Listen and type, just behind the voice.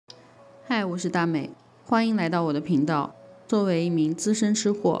嗨，我是大美，欢迎来到我的频道。作为一名资深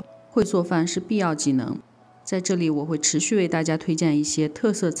吃货，会做饭是必要技能。在这里，我会持续为大家推荐一些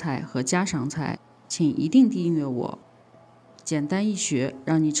特色菜和家常菜，请一定订阅我。简单易学，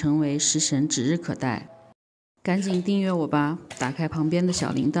让你成为食神指日可待。赶紧订阅我吧，打开旁边的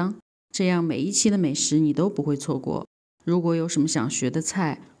小铃铛，这样每一期的美食你都不会错过。如果有什么想学的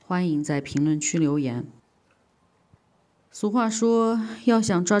菜，欢迎在评论区留言。俗话说，要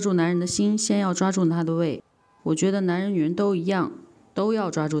想抓住男人的心，先要抓住他的胃。我觉得男人女人都一样，都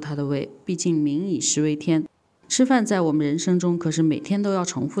要抓住他的胃，毕竟民以食为天。吃饭在我们人生中可是每天都要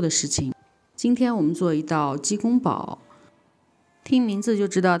重复的事情。今天我们做一道鸡公煲，听名字就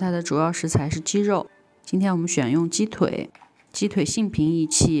知道它的主要食材是鸡肉。今天我们选用鸡腿，鸡腿性平易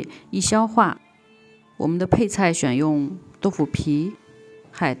气，易消化。我们的配菜选用豆腐皮、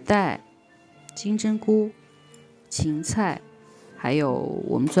海带、金针菇、芹菜，还有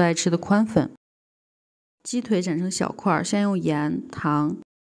我们最爱吃的宽粉。鸡腿斩成小块，先用盐、糖、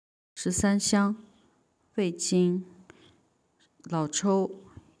13香、味精、老抽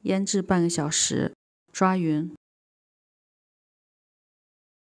腌制半个小时，抓匀。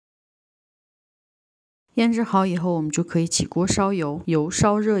腌制好以后，我们就可以起锅烧油，油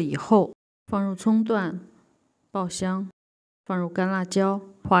烧热以后，放入葱段、爆香，放入干辣椒、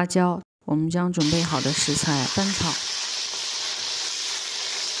花椒。我们将准备好的食材翻炒。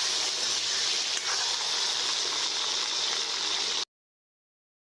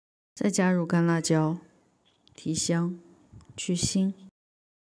再加入干辣椒，提香、去腥，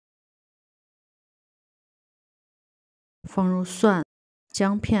放入蒜、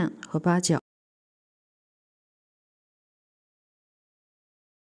姜片和八角，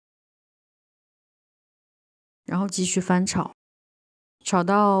然后继续翻炒，炒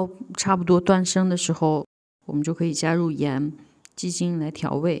到差不多断生的时候，我们就可以加入盐、鸡精来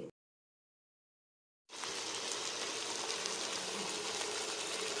调味。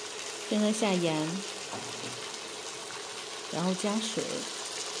现在下盐，然后加水，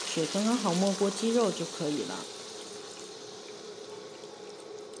水刚刚好没过鸡肉就可以了。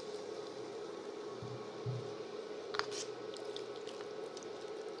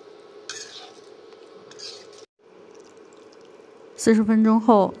40分钟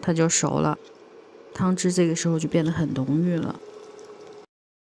后它就熟了，汤汁这个时候就变得很浓郁了。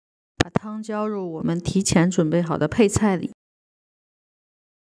把汤浇入我们提前准备好的配菜里。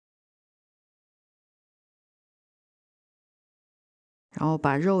然后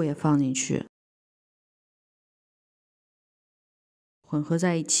把肉也放进去，混合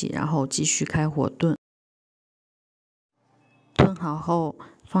在一起，然后继续开火炖。炖好后，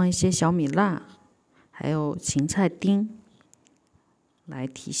放一些小米辣，还有芹菜丁来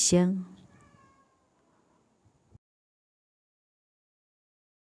提鲜。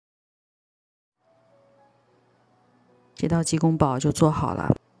这道鸡公煲就做好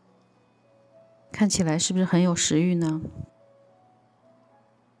了，看起来是不是很有食欲呢？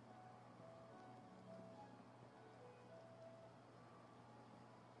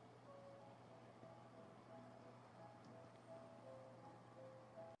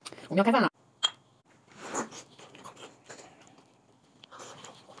我们要开饭了，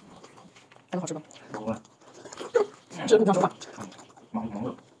这个好吃吗？吃的不想说话，忙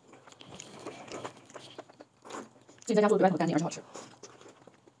了。自己在家做的比外头干净，而且好吃。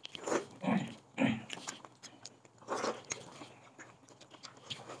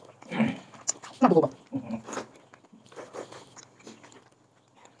辣不够吧？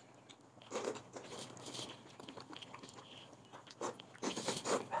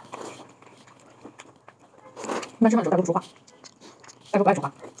一般吃饭的时候大多不说话，大多不爱说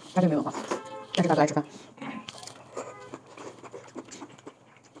话，完全没文化，但是大多爱吃饭。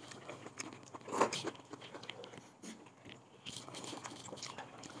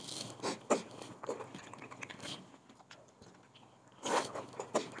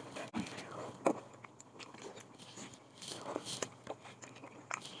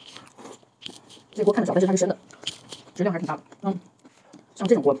这锅看着小，但是它是深的，质量还是挺大的。像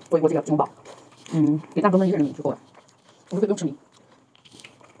这种锅做一锅这个鸡公煲，给大哥们一个人米就够了，我们可以不用吃米。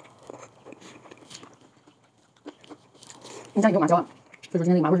你家里有麻椒啊？所以说今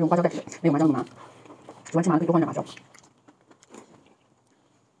天那个麻不是用花椒代替的，没有麻椒那么麻，喜欢吃麻的可以多放点麻椒。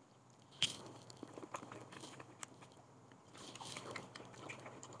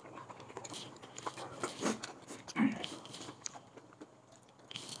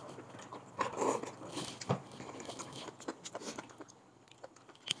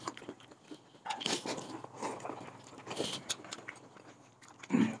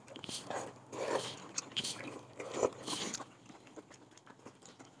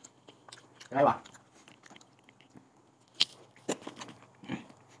来吧。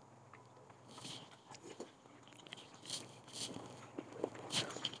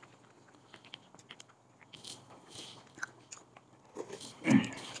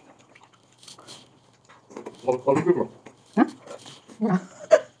我的这个。啊？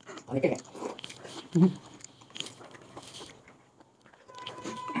我的这个。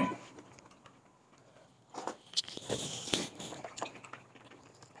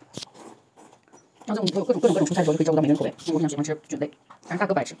像这种有各种蔬菜的时候，就可以照顾到每个人口味。因为我比较喜欢吃菌类，但是大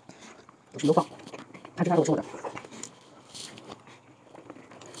哥不爱吃，我什么都放，他吃他的，我吃我的。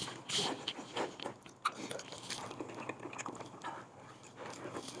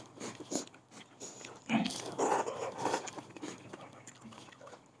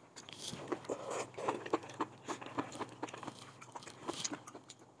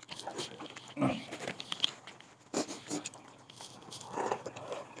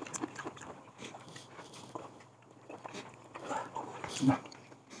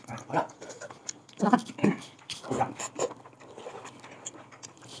好了，吃饭。好了。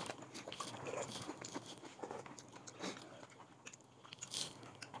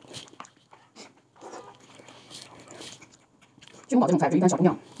鸡公煲这种菜，就一般小姑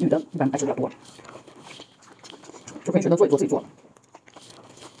娘、女的一般爱吃比较多，就可以选择做一做自己做。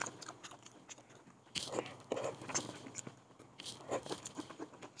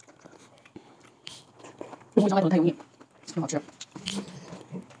不会像外头太油腻，很好吃。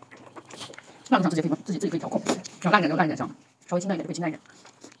辣度上自己可以调控，要辣一点就辣一点，这样稍微清淡一点就可以清淡一点。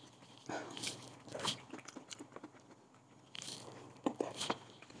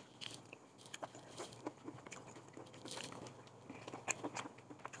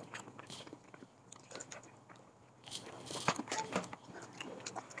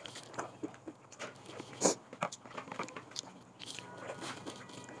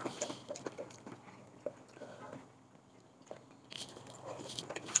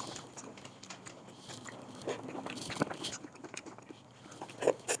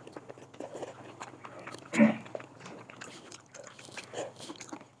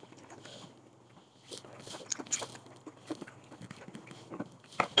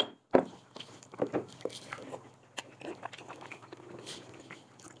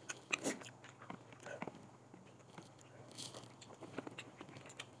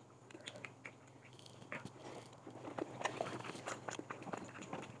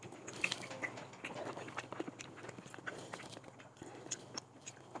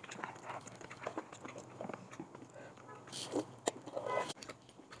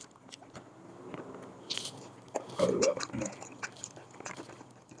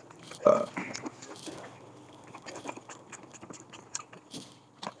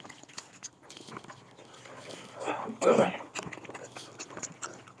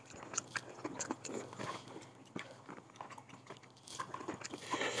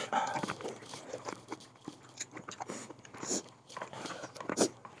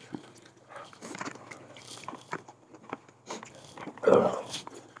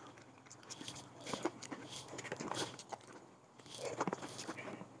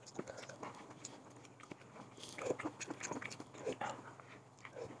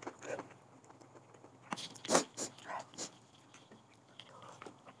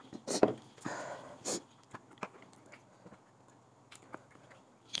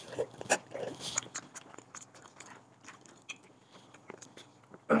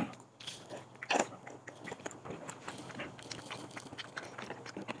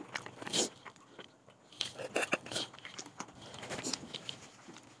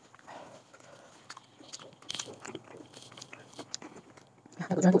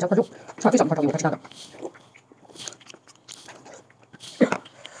那个居然给我加块肉，差最小的一块肉，我才吃它的。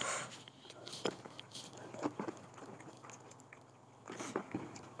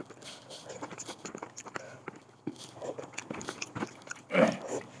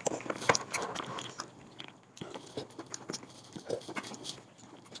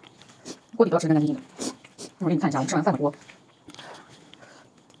锅底都要吃干干净净的。一会儿给你看一下，我们吃完饭的锅。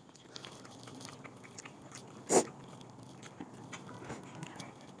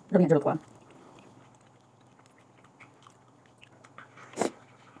热面热的团。